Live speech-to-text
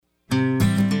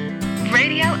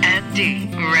Radio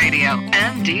MD,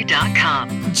 RadioMD.com.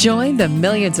 Join the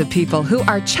millions of people who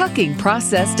are chucking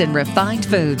processed and refined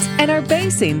foods and are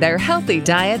basing their healthy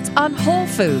diets on whole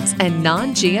foods and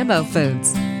non-GMO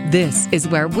foods. This is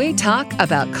where we talk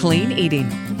about clean eating.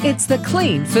 It's the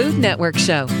Clean Food Network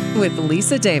Show with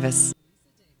Lisa Davis.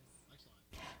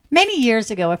 Many years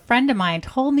ago, a friend of mine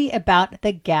told me about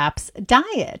the GAPS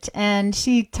diet, and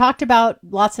she talked about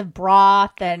lots of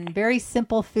broth and very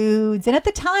simple foods. And at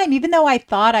the time, even though I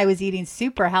thought I was eating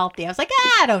super healthy, I was like,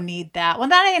 I don't need that. Well,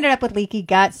 then I ended up with leaky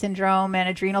gut syndrome and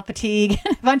adrenal fatigue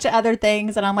and a bunch of other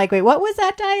things. And I'm like, wait, what was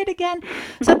that diet again?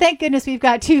 So thank goodness we've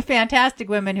got two fantastic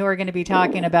women who are going to be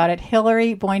talking about it,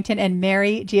 Hillary Boynton and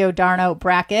Mary Giordano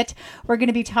Brackett. We're going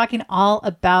to be talking all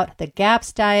about the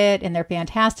GAPS diet and their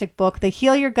fantastic book, The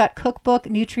Heal Your Gut Cookbook,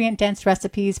 Nutrient-Dense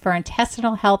Recipes for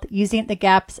Intestinal Health Using the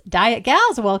GAPS Diet.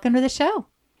 Gals, welcome to the show.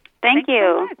 Thank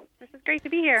you. So this is great to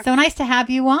be here. So nice to have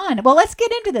you on. Well, let's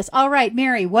get into this. All right,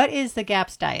 Mary, what is the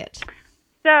GAPS diet?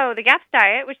 So the GAPS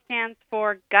diet, which stands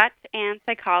for Gut and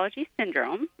Psychology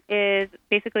Syndrome, is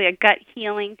basically a gut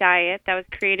healing diet that was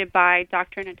created by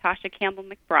Dr. Natasha Campbell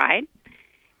McBride.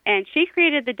 And she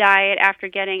created the diet after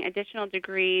getting additional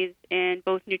degrees in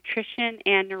both nutrition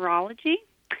and neurology.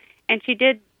 And she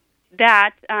did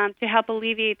that to help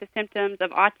alleviate the symptoms of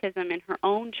autism in her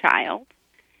own child.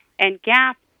 And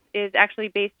GAPS is actually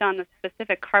based on the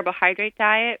specific carbohydrate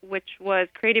diet, which was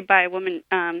created by a woman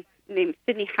named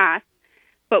Sydney Haas,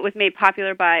 but was made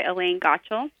popular by Elaine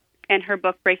Gottschall and her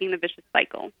book, Breaking the Vicious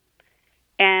Cycle.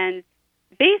 And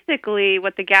basically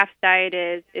what the GAPS diet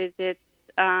is it's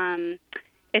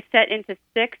set into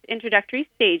 6 introductory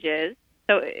stages.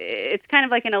 So it's kind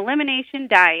of like an elimination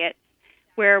diet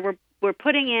where we're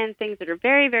putting in things that are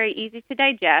very, very easy to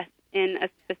digest in a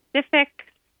specific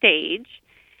stage,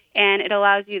 and it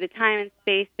allows you the time and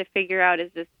space to figure out,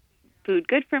 is this food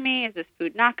good for me? Is this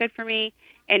food not good for me?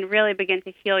 And really begin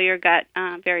to heal your gut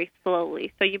very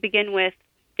slowly. So you begin with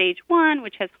stage 1,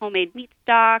 which has homemade meat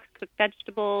stocks, cooked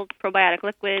vegetables, probiotic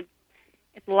liquids.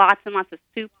 It's lots and lots of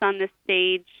soups on this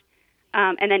stage.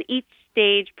 And then each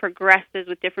stage progresses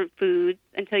with different foods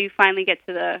until you finally get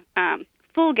to the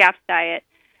full GAPS diet,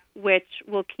 which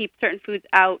will keep certain foods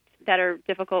out that are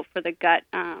difficult for the gut,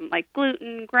 like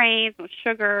gluten, grains, no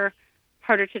sugar,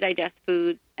 harder to digest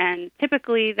foods. And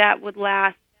typically that would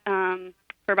last for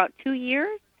about 2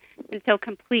 years until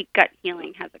complete gut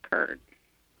healing has occurred.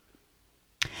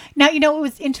 Now, it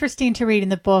was interesting to read in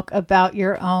the book about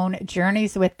your own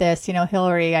journeys with this.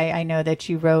 Hillary, I know that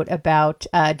you wrote about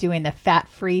doing the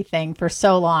fat-free thing for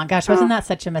so long. Gosh, wasn't that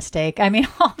such a mistake? I mean,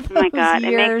 all those Oh, my God.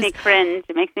 years.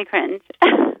 It makes me cringe.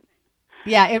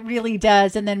 Yeah, it really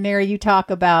does. And then, Mary, you talk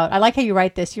about, I like how you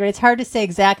write this. It's hard to say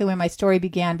exactly when my story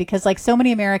began because, like so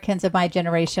many Americans of my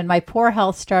generation, my poor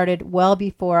health started well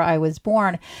before I was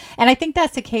born. And I think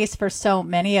that's the case for so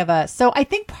many of us. So I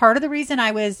think part of the reason I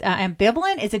was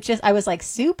ambivalent is I was like,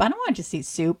 soup? I don't want to just eat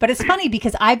soup. But it's funny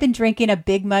because I've been drinking a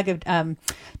big mug of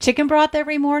chicken broth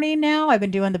every morning now. I've been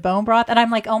doing the bone broth. And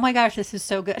I'm like, oh my gosh, this is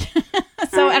so good.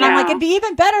 And I'm like, it'd be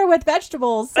even better with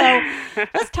vegetables. So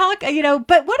let's talk,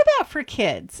 but what about for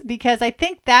kids? Because I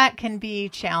think that can be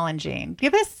challenging.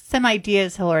 Give us some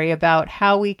ideas, Hillary, about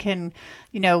how we can,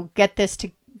 get this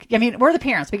to, we're the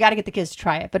parents. We got to get the kids to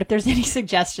try it. But if there's any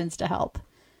suggestions to help.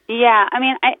 Yeah,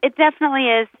 it definitely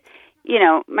is,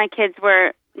 my kids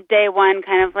were day 1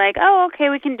 kind of like, oh, okay,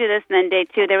 we can do this. And then day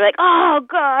 2, they were like, oh,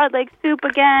 God, like soup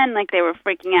again. Like they were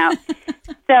freaking out.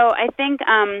 So I think,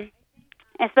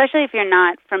 especially if you're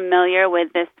not familiar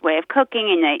with this way of cooking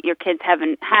and that your kids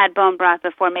haven't had bone broth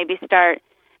before, maybe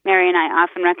Mary and I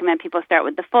often recommend people start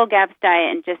with the full GAPS diet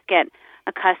and just get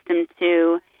accustomed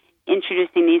to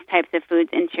introducing these types of foods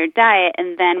into your diet.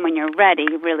 And then when you're ready,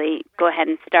 really go ahead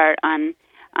and start on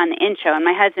the intro. And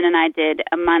my husband and I did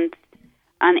a month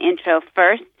on the intro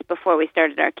first before we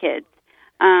started our kids.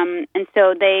 And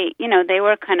so they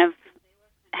were kind of,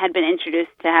 had been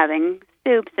introduced to having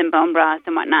soups and bone broths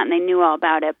and whatnot, and they knew all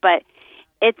about it. But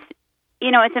it's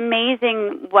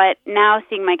amazing what, now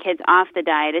seeing my kids off the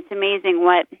diet, it's amazing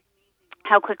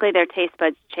how quickly their taste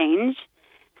buds change.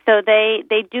 So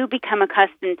they do become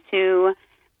accustomed to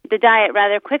the diet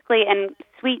rather quickly, and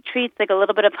sweet treats like a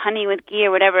little bit of honey with ghee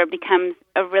or whatever becomes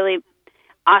a really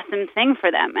awesome thing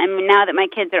for them. I mean, now that my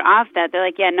kids are off that, they're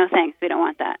like, yeah, no thanks, we don't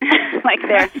want that. Like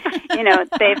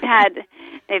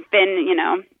they've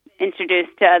been,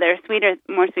 introduced to other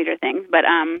more sweeter things. But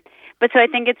so I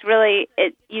think it's really,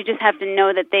 you just have to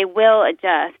know that they will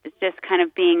adjust. It's just kind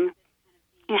of you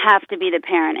have to be the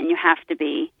parent and you have to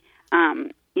be,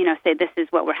 say this is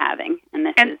what we're having. And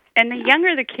the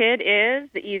younger the kid is,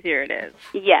 the easier it is.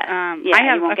 Yes. I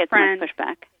have you won't a get friend so much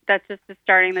pushback. that just is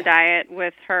starting the diet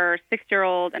with her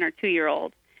 6-year-old and her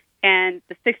 2-year-old. And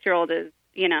the 6-year-old is,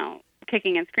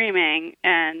 kicking and screaming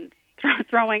and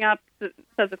throwing up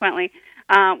subsequently.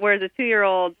 Whereas a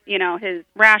 2-year-old, his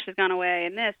rash has gone away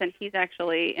and he's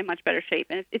actually in much better shape.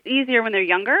 And it's easier when they're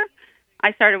younger.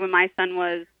 I started when my son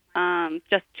was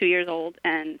just 2 years old,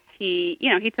 and he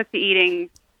took to eating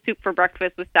soup for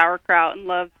breakfast with sauerkraut and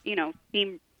loved,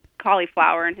 steamed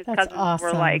cauliflower, and his That's cousins awesome.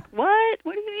 were like, "What?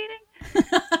 What are you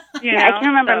eating?" Yeah, I can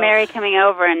remember Mary coming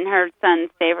over, and her son's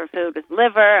favorite food was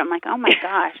liver. I'm like, oh my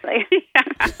gosh,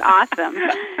 that's awesome.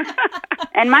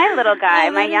 And my little guy,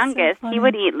 my youngest, he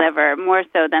would eat liver more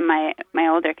so than my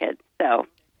older kids. So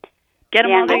get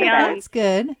them while they're young. That's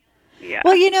good. Yeah.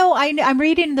 Well, I'm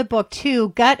reading the book, too.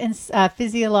 Gut and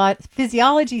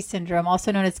physiology syndrome,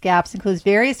 also known as GAPS, includes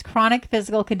various chronic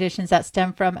physical conditions that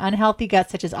stem from unhealthy gut,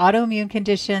 such as autoimmune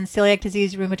conditions, celiac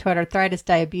disease, rheumatoid arthritis,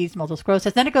 diabetes, multiple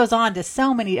sclerosis. Then it goes on to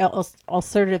so many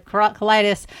ulcerative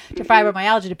colitis, to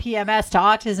fibromyalgia, to PMS, to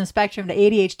autism spectrum, to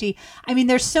ADHD. I mean,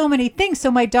 there's so many things. So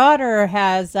my daughter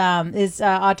is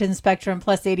autism spectrum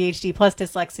plus ADHD plus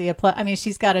dyslexia.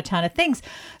 She's got a ton of things.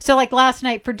 So like last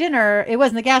night for dinner, it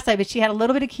wasn't the gas side, but she had a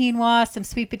little bit of quinoa, some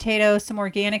sweet potatoes, some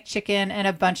organic chicken, and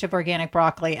a bunch of organic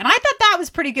broccoli. And I thought that was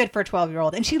pretty good for a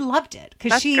 12-year-old. And she loved it.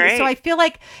 That's great. So I feel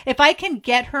like if I can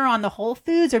get her on the whole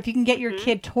foods, or if you can get your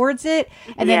kid towards it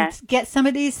and then get some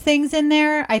of these things in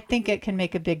there, I think it can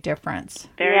make a big difference.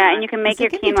 And you can make your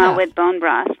quinoa with bone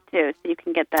broth, too. So you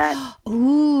can get that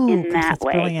in that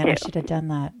way, brilliant. too. I should have done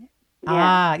that.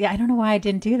 Yeah. I don't know why I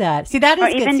didn't do that. See, that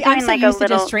is good. See, I'm so used to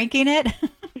just drinking it.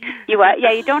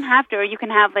 You don't have to, or you can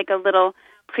have like a little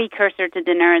precursor to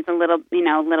dinner as a little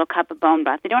cup of bone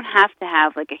broth. You don't have to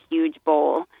have like a huge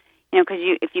bowl, because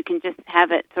if you can just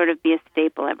have it sort of be a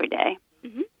staple every day.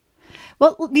 Mm-hmm.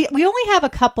 Well, we only have a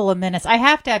couple of minutes. I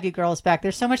have to have you girls back.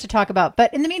 There's so much to talk about.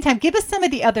 But in the meantime, give us some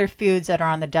of the other foods that are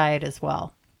on the diet as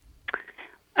well.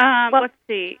 Let's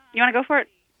see. You want to go for it?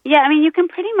 Yeah, you can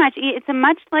pretty much eat. It's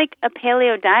much like a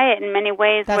paleo diet in many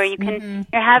ways, where you can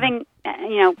you're having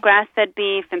grass-fed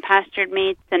beef and pastured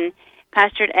meats and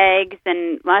pastured eggs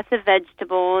and lots of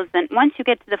vegetables. And once you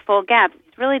get to the full GAPS,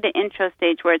 it's really the intro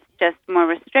stage where it's just more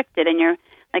restricted, and you're,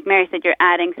 like Mary said, you're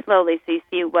adding slowly, so you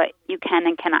see what you can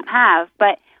and cannot have.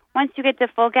 But once you get to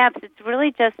full GAPS, it's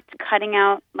really just cutting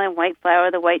out the white flour,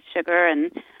 the white sugar,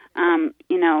 and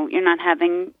you're not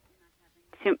having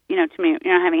too many.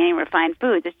 You're not having any refined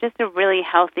foods. It's just a really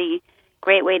healthy,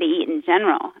 great way to eat in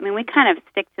general. We kind of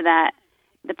stick to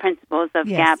the principles of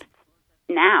GAPS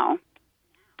now,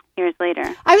 years later.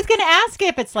 I was going to ask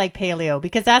if it's like paleo,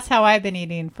 because that's how I've been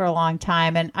eating for a long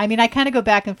time. And I kind of go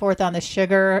back and forth on the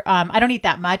sugar. I don't eat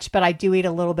that much, but I do eat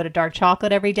a little bit of dark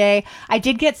chocolate every day. I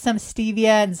did get some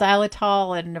stevia and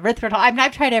xylitol and erythritol.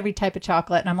 I've tried every type of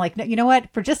chocolate, and I'm like, no, you know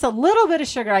what? For just a little bit of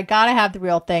sugar, I got to have the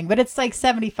real thing. But it's like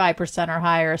 75% or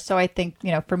higher. So I think,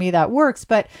 for me that works.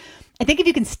 But I think if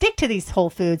you can stick to these whole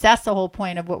foods, that's the whole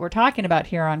point of what we're talking about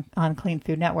here on Clean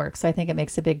Food Network. So I think it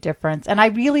makes a big difference. And I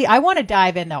want to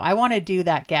dive in, though. I want to do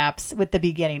that GAPS with the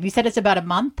beginning. You said it's about a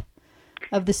month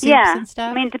of the soups and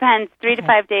stuff? It depends. 3 to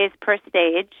 5 days per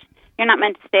stage. You're not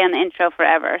meant to stay on the intro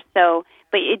forever. So,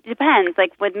 but it depends.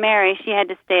 Like with Mary, she had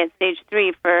to stay at stage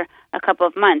 3 for a couple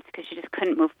of months because she just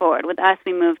couldn't move forward. With us,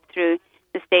 we moved through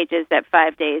the stages at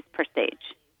 5 days per stage.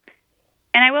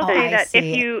 And I will say that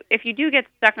if you do get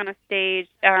stuck on a stage,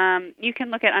 you can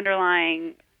look at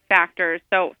underlying factors.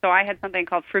 So I had something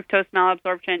called fructose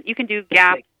malabsorption. You can do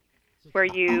GAPS where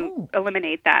you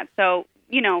eliminate that. So,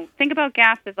 think about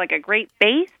GAPS as like a great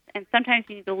base, and sometimes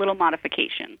you need a little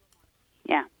modification.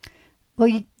 Yeah. Well,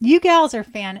 you gals are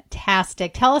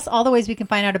fantastic. Tell us all the ways we can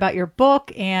find out about your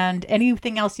book and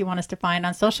anything else you want us to find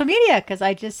on social media, because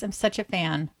I just am such a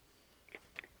fan.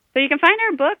 So you can find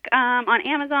our book on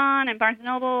Amazon and Barnes &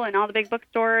 Noble and all the big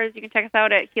bookstores. You can check us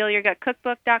out at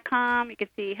healyourgutcookbook.com. You can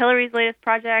see Hillary's latest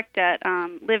project at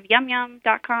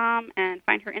liveyumyum.com and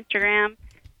find her Instagram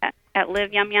at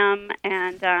liveyumyum.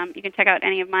 And you can check out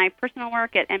any of my personal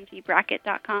work at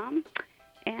mgbrackett.com.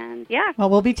 And yeah. Well,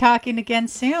 we'll be talking again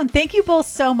soon. Thank you both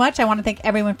so much. I want to thank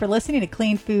everyone for listening to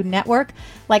Clean Food Network.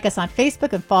 Like us on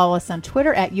Facebook and follow us on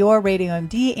Twitter at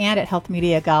YourRadioMD and at Health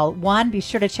Media Gal 1. Be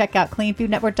sure to check out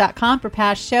cleanfoodnetwork.com for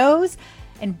past shows.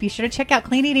 And be sure to check out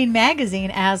Clean Eating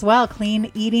Magazine as well,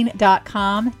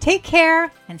 cleaneating.com. Take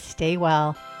care and stay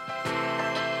well.